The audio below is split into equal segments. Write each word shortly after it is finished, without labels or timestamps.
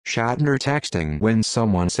Shatner texting: when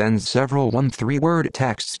someone sends several 1-3-word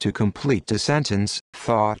texts to complete a sentence,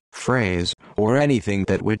 thought, phrase, or anything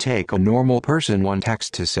that would take a normal person one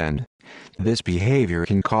text to send. This behavior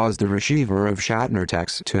can cause the receiver of Shatner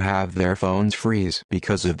texts to have their phones freeze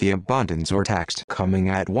because of the abundance or text coming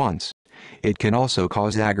at once. It can also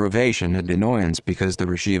cause aggravation and annoyance because the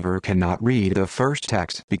receiver cannot read the first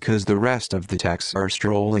text because the rest of the texts are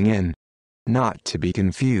strolling in. Not to be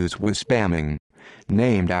confused with spamming.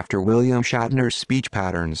 Named after William Shatner's speech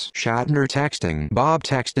patterns. Shatner texting: Bob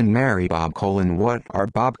texting Mary. Bob: what are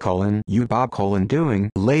Bob: you Bob: doing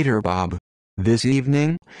later Bob? This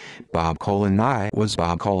evening? Bob: I was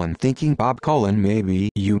Bob: thinking Bob: maybe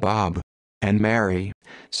you Bob. And Mary: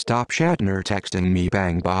 stop Shatner texting me.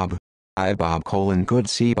 Bang Bob. I Bob: good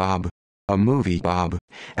see Bob. A movie Bob.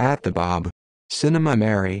 At the Bob. Cinema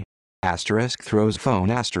Mary. Asterisk throws phone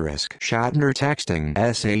asterisk. Shatner texting: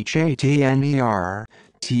 SHATNER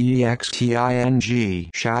TEXTING.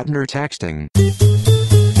 Shatner texting.